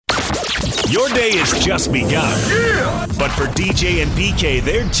Your day is just begun. Yeah! But for DJ and PK,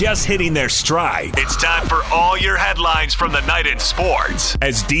 they're just hitting their stride. It's time for all your headlines from the night in sports.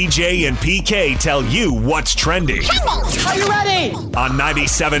 As DJ and PK tell you what's trending. Are you ready? On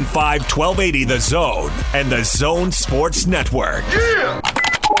 97.5 1280 The Zone and The Zone Sports Network. Yeah!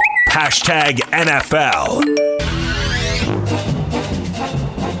 Hashtag NFL.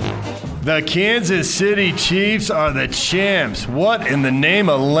 The Kansas City Chiefs are the champs. What in the name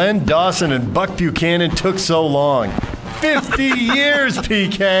of Len Dawson and Buck Buchanan took so long? 50 years,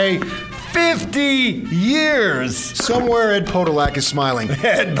 PK. 50 years. Somewhere Ed Podolak is smiling.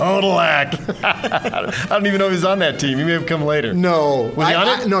 Ed Podolak. I don't even know if he's on that team. He may have come later. No. Was he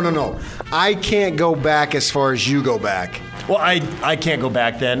on it? No. I can't go back as far as you go back. Well, I can't go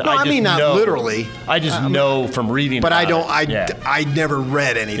back then. No, I mean, not literally. I just know from reading but about I never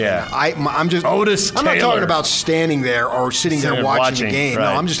read anything. Yeah. I'm just Otis I'm not Taylor. talking about standing there or sitting there watching the game.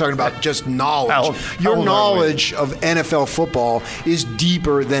 Right. No, I'm just talking about just knowledge. How Your old are we? knowledge of NFL football is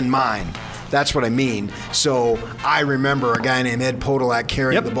deeper than mine. That's what I mean. So I remember a guy named Ed Podolak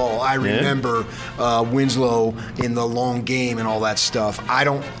carrying the ball. I remember Winslow in the long game and all that stuff. I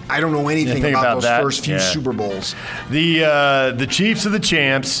don't know anything about those first few Super Bowls. The Chiefs are the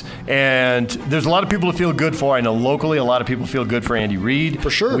champs, and there's a lot of people to feel good for. I know locally a lot of people feel good for Andy Reid. For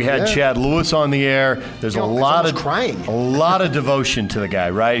sure. We had Chad Lewis on the air. There's a lot of crying. A lot of devotion to the guy,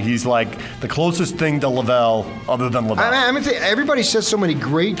 right? He's like the closest thing to Lavelle other than Lavelle. I mean, everybody says so many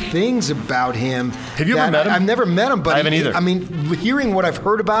great things about him. Have you ever met him? I've never met him, but I haven't either. I mean, hearing what I've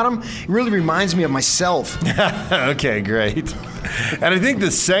heard about him, it really reminds me of myself. Okay, great. And I think the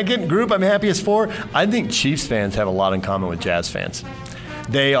second group I'm happiest for, I think Chiefs fans have a lot in common with Jazz fans.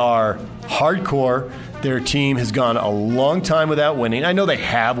 They are hardcore. Their team has gone a long time without winning. I know they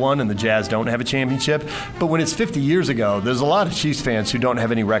have one and the Jazz don't have a championship, but when it's 50 years ago, there's a lot of Chiefs fans who don't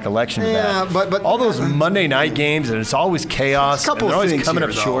have any recollection of that. But all those Monday night games, and it's always chaos. A couple and they're of always things coming here,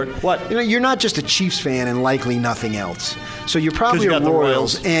 up though. short. What? You're not just a Chiefs fan and likely nothing else. So you're probably you a got the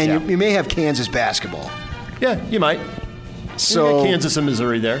Royals, and yeah. you may have Kansas basketball. Yeah, you might. So you got Kansas and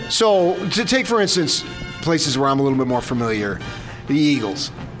Missouri there. So to take, for instance, places where I'm a little bit more familiar, the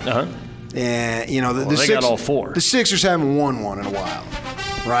Eagles. Uh-huh. And, they got all four. The Sixers haven't won one in a while,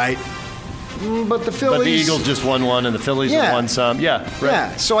 right? But the Phillies... But the Eagles just won one, and the Phillies have won some. Yeah, right.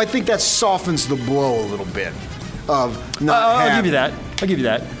 Yeah, so I think that softens the blow a little bit of not I'll give you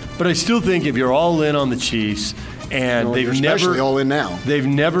that. But I still think if you're all in on the Chiefs, and you're especially all in now. They've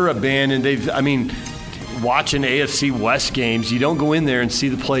never abandoned. Watching AFC West games, you don't go in there and see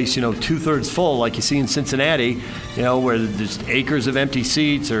the place, 2/3 full like you see in Cincinnati, where there's acres of empty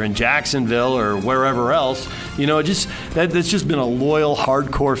seats, or in Jacksonville or wherever else. That's just been a loyal,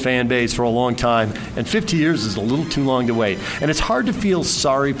 hardcore fan base for a long time, and 50 years is a little too long to wait. And it's hard to feel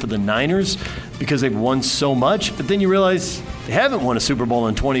sorry for the Niners because they've won so much, but then you realize they haven't won a Super Bowl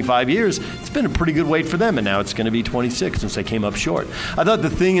in 25 years. It's been a pretty good wait for them, and now it's going to be 26 since they came up short. I thought the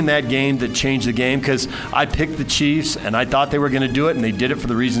thing in that game that changed the game, because I picked the Chiefs, and I thought they were going to do it, and they did it for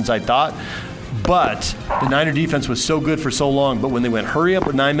the reasons I thought, but the Niner defense was so good for so long, but when they went hurry up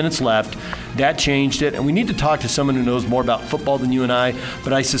with 9 minutes left, that changed it. And we need to talk to someone who knows more about football than you and I,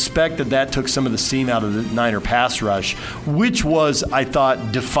 but I suspect that took some of the steam out of the Niner pass rush, which was, I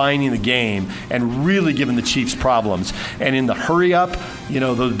thought, defining the game and really giving the Chiefs problems. And in the hurry up,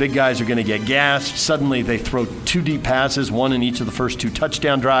 those big guys are going to get gassed. Suddenly they throw two deep passes, one in each of the first two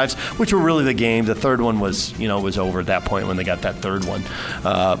touchdown drives, which were really the game. The third one was over at that point when they got that third one.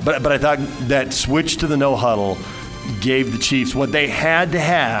 But I thought that switch to the no huddle gave the Chiefs what they had to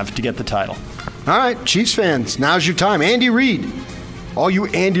have to get the title. All right, Chiefs fans, now's your time. Andy Reid. All you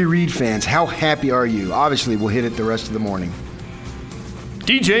Andy Reid fans, how happy are you? Obviously, we'll hit it the rest of the morning.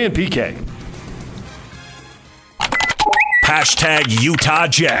 DJ and PK. Hashtag Utah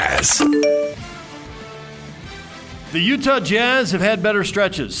Jazz. The Utah Jazz have had better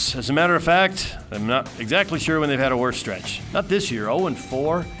stretches. As a matter of fact, I'm not exactly sure when they've had a worse stretch. Not this year,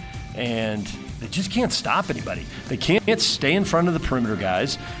 0-4, and they just can't stop anybody. They can't stay in front of the perimeter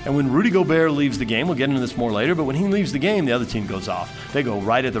guys. And when Rudy Gobert leaves the game, we'll get into this more later, but when he leaves the game, the other team goes off. They go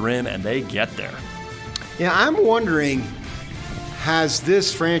right at the rim, and they get there. Yeah, I'm wondering, has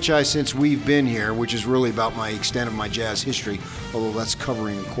this franchise, since we've been here, which is really about my extent of my Jazz history, although that's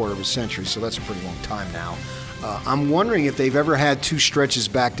covering a quarter of a century, so that's a pretty long time now. I'm wondering if they've ever had two stretches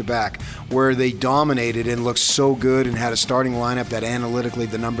back-to-back where they dominated and looked so good and had a starting lineup that analytically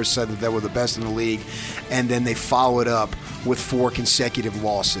the numbers said that they were the best in the league, and then they followed up with 4 consecutive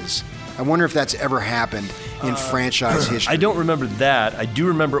losses. I wonder if that's ever happened in franchise history. I don't remember that. I do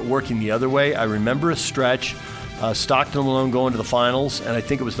remember it working the other way. I remember a stretch Stockton and Malone going to the finals, and I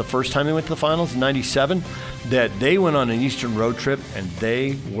think it was the first time they went to the finals in '97, that they went on an Eastern road trip, and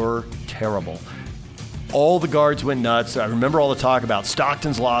they were terrible. All the guards went nuts. I remember all the talk about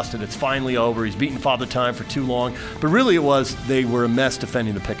Stockton's lost it. It's finally over. He's beaten Father Time for too long. But really it was they were a mess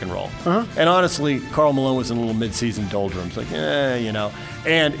defending the pick and roll. And honestly, Karl Malone was in a little midseason doldrums. Like,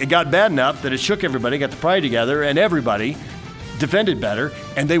 And it got bad enough that it shook everybody, got the pride together, and everybody defended better,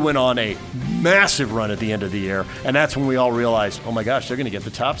 and they went on a massive run at the end of the year, and that's when we all realized, oh my gosh, they're going to get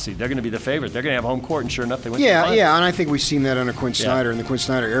the top seed. They're going to be the favorite. They're going to have home court, and sure enough, they went to the finals. Yeah, and I think we've seen that under Quinn Snyder. In the Quinn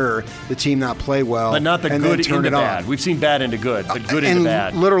Snyder era, the team not play well. But not the good into bad. We've seen bad into good, but good into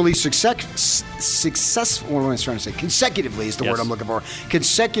bad. And literally successful, what am I trying to say? Consecutively is the word I'm looking for.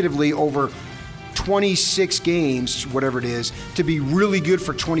 Consecutively over 26 games, whatever it is, to be really good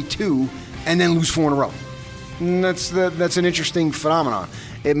for 22 and then lose 4 in a row. And that's an interesting phenomenon.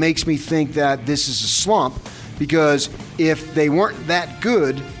 It makes me think that this is a slump because if they weren't that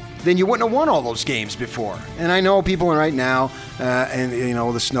good, then you wouldn't have won all those games before. And I know people are right now, and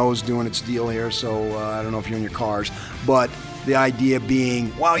the snow's doing its deal here, so I don't know if you're in your cars, but the idea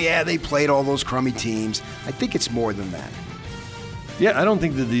being, well, yeah, they played all those crummy teams. I think it's more than that. Yeah, I don't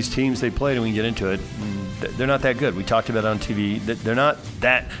think that these teams they played, and we can get into it, they're not that good. We talked about it on TV. They're not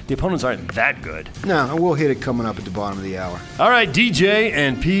that – the opponents aren't that good. No, and we'll hit it coming up at the bottom of the hour. All right, DJ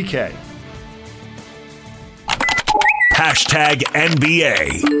and PK. Hashtag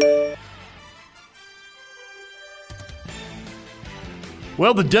NBA.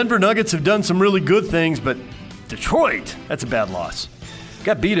 Well, the Denver Nuggets have done some really good things, but Detroit, that's a bad loss.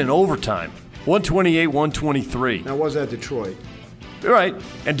 Got beat in overtime, 128-123. Now, was that Detroit? Right,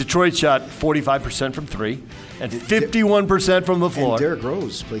 and Detroit shot 45% from 3 and 51% from the floor. And Derrick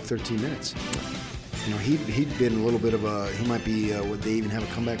Rose played 13 minutes. He'd been a little bit of a – he might be would they even have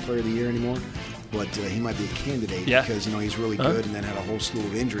a comeback player of the year anymore? But he might be a candidate because, he's really good and then had a whole slew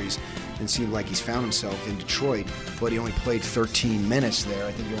of injuries and seemed like he's found himself in Detroit. But he only played 13 minutes there.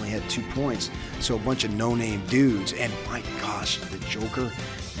 I think he only had 2 points. So a bunch of no-name dudes. And, my gosh, the Joker –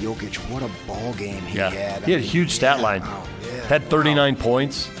 Jokic, what a ball game he had. He had a huge stat line. Wow, yeah. Had 39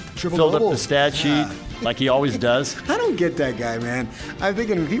 points. Triple-double. Filled up the stat sheet like he always does. I don't get that guy, man. I'm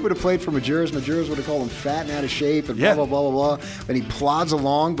thinking if he would have played for Majerus would have called him fat and out of shape and blah, blah, blah, blah, blah. And he plods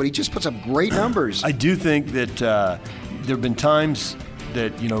along, but he just puts up great numbers. I do think that there have been times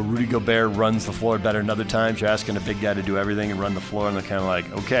that, Rudy Gobert runs the floor better than other times. You're asking a big guy to do everything and run the floor, and they're kind of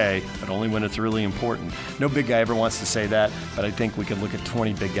like, okay, but only when it's really important. No big guy ever wants to say that, but I think we could look at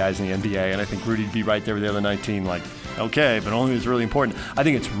 20 big guys in the NBA, and I think Rudy'd be right there with the other 19, like, okay, but only when it's really important. I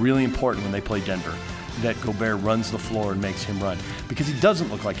think it's really important when they play Denver that Gobert runs the floor and makes him run, because he doesn't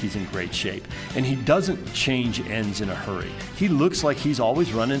look like he's in great shape, and he doesn't change ends in a hurry. He looks like he's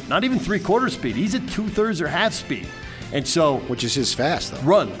always running, not even 3/4 speed. He's at 2/3 or half speed. And so, which is his fast, though.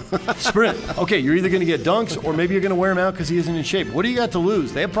 Run, sprint. Okay, you're either going to get dunks or maybe you're going to wear him out because he isn't in shape. What do you got to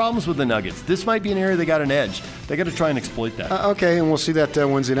lose? They have problems with the Nuggets. This might be an area they got an edge. They got to try and exploit that. Okay, and we'll see that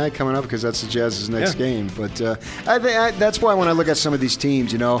Wednesday night coming up because that's the Jazz's next game. But that's why when I look at some of these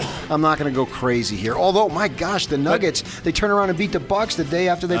teams, I'm not going to go crazy here. Although, my gosh, the Nuggets, they turn around and beat the Bucks the day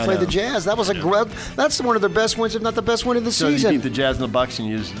after they played the Jazz. That was that's one of their best wins, if not the best win of the season. So you beat the Jazz and the Bucks and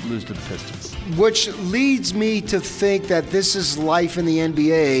you lose to the Pistons. Which leads me to think that this is life in the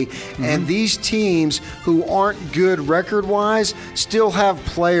NBA, and these teams who aren't good record-wise still have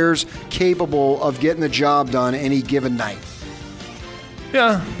players capable of getting the job done any given night.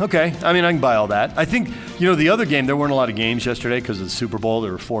 Yeah, okay. I mean, I can buy all that. I think, the other game, there weren't a lot of games yesterday because of the Super Bowl.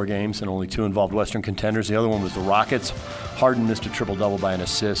 There were 4 games and only 2 involved Western contenders. The other one was the Rockets. Harden missed a triple-double by an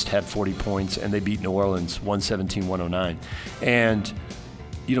assist, had 40 points, and they beat New Orleans 117-109. And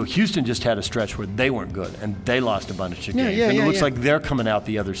Houston just had a stretch where they weren't good, and they lost a bunch of games. And it looks like they're coming out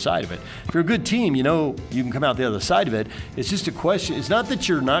the other side of it. If you're a good team, you can come out the other side of it. It's just a question. It's not that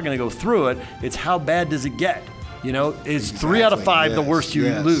you're not going to go through it. It's how bad does it get? Is 3 out of 5 the worst you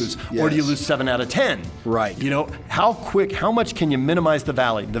lose? Or do you lose 7 out of 10? Right. How much can you minimize the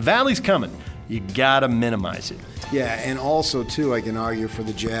valley? The valley's coming. You got to minimize it. Yeah, and also, too, I can argue for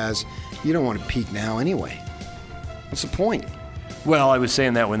the Jazz, you don't want to peak now anyway. What's the point? Well, I was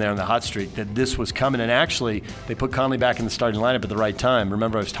saying that when they're on the hot streak, that this was coming, and actually they put Conley back in the starting lineup at the right time.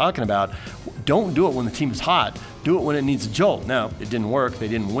 Remember, I was talking about don't do it when the team is hot. Do it when it needs a jolt. Now, it didn't work. They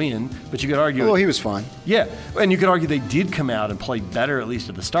didn't win, but you could argue. Well, he was fine. Yeah, and you could argue they did come out and play better, at least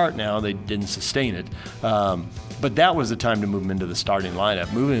at the start. Now, they didn't sustain it. But that was the time to move him into the starting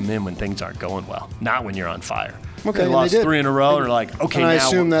lineup. Moving him in when things aren't going well, not when you're on fire. Okay, they lost 3 in a row, and they're like, okay, and I now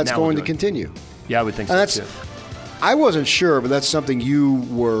assume that's now going to continue. Yeah, I would think so, too. I wasn't sure, but that's something you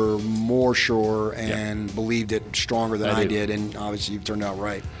were more sure and believed it stronger than I did, and obviously you've turned out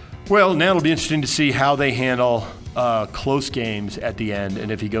right. Well, now it'll be interesting to see how they handle close games at the end,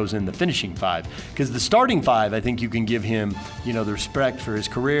 and if he goes in the finishing five. Because the starting five, I think you can give him, the respect for his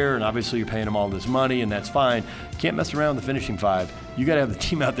career, and obviously you're paying him all this money, and that's fine. You can't mess around with the finishing five. You got to have the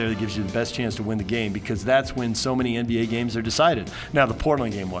team out there that gives you the best chance to win the game, because that's when so many NBA games are decided. Now, the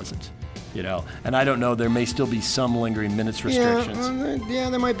Portland game wasn't. And I don't know, there may still be some lingering minutes restrictions.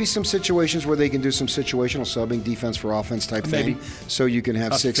 There might be some situations where they can do some situational subbing, defense for offense type thing. So you can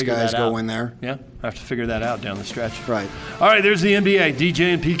have 6 guys go in there. Yeah, I have to figure that out down the stretch. Right. All right, there's the NBA,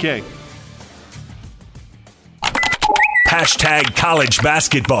 DJ and PK. Hashtag college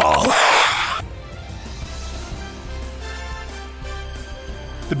basketball.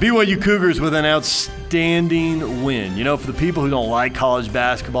 The BYU Cougars with an outstanding win. For the people who don't like college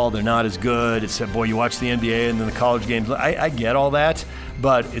basketball, they're not as good. It's boy, you watch the NBA and then the college games. I get all that,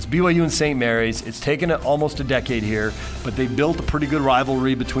 but it's BYU and St. Mary's. It's taken almost a decade here, but they built a pretty good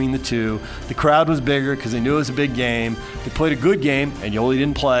rivalry between the two. The crowd was bigger because they knew it was a big game. They played a good game, and Yoli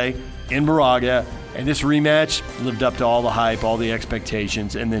didn't play, in Moraga. And this rematch lived up to all the hype, all the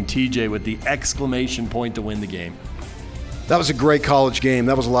expectations, and then TJ with the exclamation point to win the game. That was a great college game.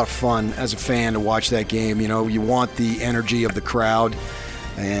 That was a lot of fun as a fan to watch that game. You want the energy of the crowd.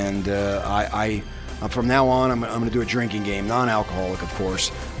 And from now on, I'm going to do a drinking game, non-alcoholic, of course.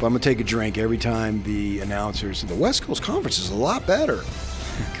 But I'm going to take a drink every time the announcers. The West Coast Conference is a lot better.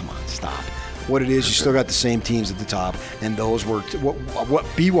 Come on, stop. What it is, you still got the same teams at the top, and those were what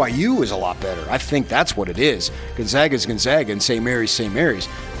BYU is a lot better. I think that's what it is. Gonzaga's Gonzaga and St. Mary's St. Mary's.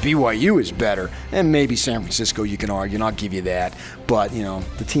 BYU is better, and maybe San Francisco you can argue, and I'll give you that. But,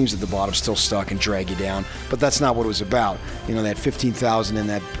 the teams at the bottom still stuck and drag you down. But that's not what it was about. They had 15,000 in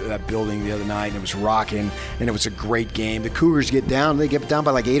that building the other night, and it was rocking, and it was a great game. The Cougars get down. They get down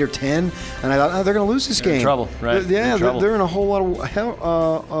by like 8 or 10, and I thought, they're going to lose this game. In trouble, right? Yeah, they're in a whole lot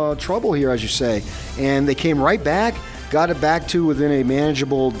of trouble here, as you say. And they came right back. Got it back to within a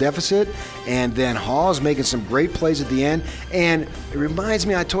manageable deficit, and then Hawes making some great plays at the end. And it reminds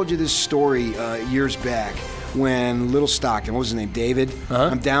me, I told you this story years back when Little Stockton, what was his name, David?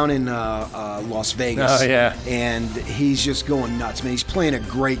 I'm down in Las Vegas. Oh, yeah. And he's just going nuts, man. He's playing a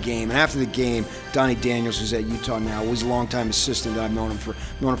great game. And after the game, Donnie Daniels, who's at Utah now, was a longtime assistant. I've known him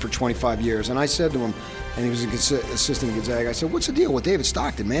for 25 years. And I said to him, and he was an assistant at Gonzaga, I said, what's the deal with David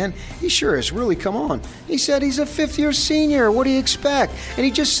Stockton, man? He sure is. Really, come on. He said he's a fifth-year senior. What do you expect? And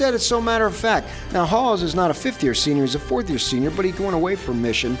he just said it so matter of fact. Now, Hawes is not a fifth-year senior. He's a fourth-year senior, but he went away from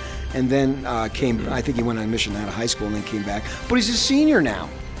Mission and then I think he went on a mission out of high school and then came back. But he's a senior now.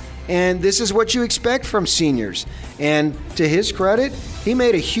 And this is what you expect from seniors. And to his credit, he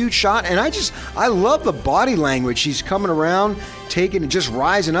made a huge shot. And I love the body language. He's coming around, taking and just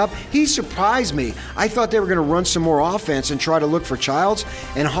rising up. He surprised me. I thought they were going to run some more offense and try to look for Childs.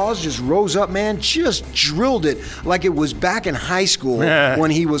 And Hawes just rose up, man, just drilled it like it was back in high school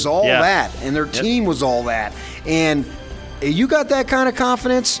when he was all that. And their team was all that. And you got that kind of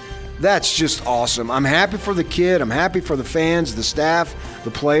confidence, that's just awesome. I'm happy for the kid. I'm happy for the fans, the staff,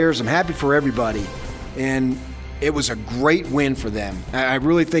 the players. I'm happy for everybody. And it was a great win for them. I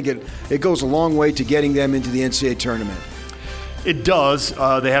really think it goes a long way to getting them into the NCAA tournament. It does.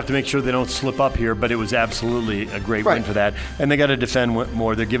 They have to make sure they don't slip up here, but it was absolutely a great win for that. And they got to defend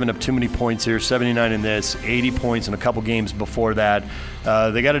more. They're giving up too many points here, 79 in this, 80 points in a couple games before that.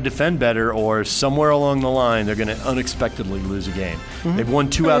 They got to defend better, or somewhere along the line they're going to unexpectedly lose a game. Mm-hmm. They've won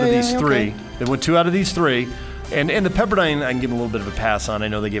two out of these three. Okay. They've won 2 out of these 3. And the Pepperdine, I can give them a little bit of a pass on. I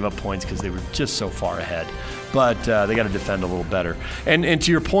know they gave up points because they were just so far ahead. But they got to defend a little better. And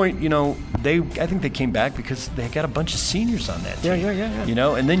to your point, I think they came back because they got a bunch of seniors on that team.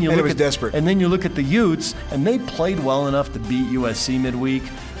 Yeah. And then you look at desperate. And then you look at the Utes, and they played well enough to beat USC midweek.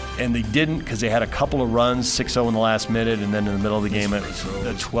 And they didn't because they had a couple of runs, 6-0 in the last minute, and then in the middle of the game it was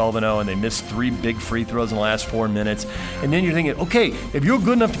 12-0, and they missed 3 big free throws in the last 4 minutes. And then you're thinking, okay, if you're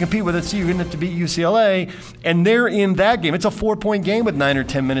good enough to compete with SC, you're good enough to beat UCLA, and they're in that game. It's a 4-point game with 9 or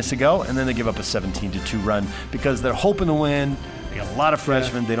 10 minutes to go, and then they give up a 17-2 run because they're hoping to win. They got a lot of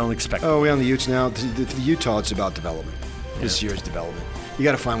freshmen. They don't expect it. Oh, we're on the Utes now. The Utah, it's about development. This year's development. You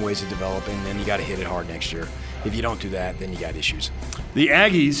got to find ways to develop, and then you got to hit it hard next year. If you don't do that, then you got issues. The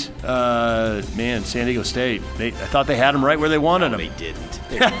Aggies, San Diego State, I thought they had them right where they wanted them. They didn't.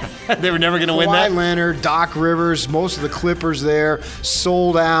 They were never going to win that? Kawhi Leonard, Doc Rivers, most of the Clippers there,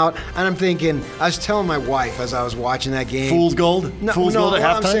 sold out. And I'm thinking, I was telling my wife as I was watching that game. Fool's gold? Fool's gold at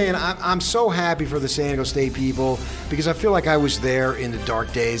halftime? I'm saying, I'm so happy for the San Diego State people because I feel like I was there in the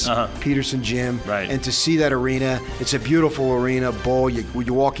dark days, Peterson Gym. Right. And to see that arena, it's a beautiful arena, bowl.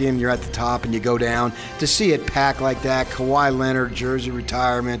 You walk in, you're at the top, and you go down. To see it packed like that, Kawhi Leonard, jersey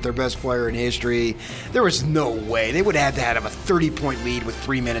retirement, their best player in history, there was no way. They would have had to have a 30-point lead with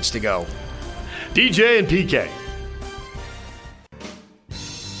 3 minutes to go. DJ and PK.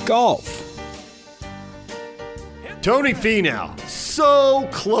 Golf. Tony Finau, so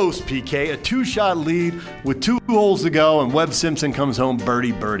close, PK. A 2-shot lead with 2 holes to go, and Webb Simpson comes home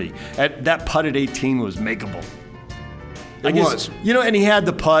birdie. That putt at 18 was makeable. It was. You know, and he had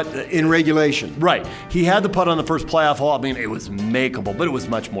the putt. In regulation. Right. He had the putt on the first playoff hole. I mean, it was makeable, but it was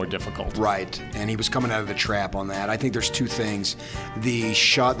much more difficult. Right. And he was coming out of the trap on that. I think there's 2 things. The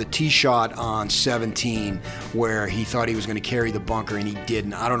tee shot on 17, where he thought he was going to carry the bunker, and he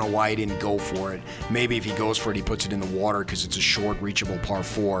didn't. I don't know why he didn't go for it. Maybe if he goes for it, he puts it in the water because it's a short, reachable par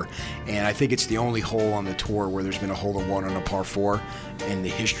 4. And I think it's the only hole on the tour where there's been a hole-in-one on a par 4 in the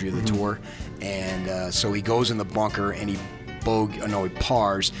history of the tour. And so he goes in the bunker, and he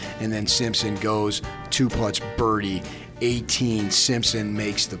pars, and then Simpson goes 2 putts birdie. 18, Simpson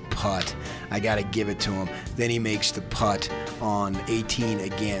makes the putt. I got to give it to him. Then he makes the putt on 18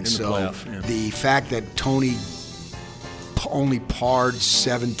 again. So the fact that Tony only parred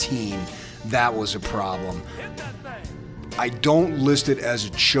 17, that was a problem. I don't list it as a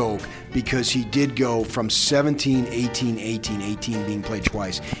choke because he did go from 17, 18, 18, 18 being played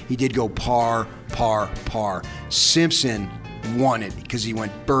twice. He did go par, par, par. Simpson won it because he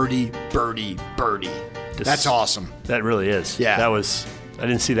went birdie. That's awesome. That really is. Yeah. I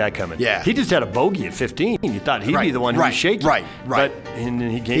didn't see that coming. Yeah. He just had a bogey at 15. You thought he'd be the one who was shaky. Right. But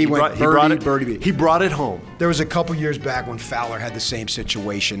he went birdie. He brought it home. There was a couple years back when Fowler had the same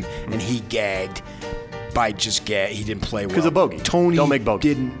situation, and he gagged by just he didn't play well. Because of bogey. Tony don't make bogey.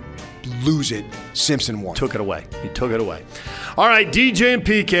 Didn't lose it. Simpson won. Took it away. He took it away. All right, DJ and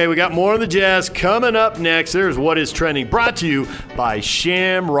PK, we got more on the Jazz coming up next. There's What Is Trending, brought to you by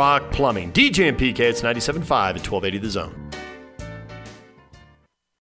Shamrock Plumbing. DJ and PK, it's 97.5 at 1280 The Zone.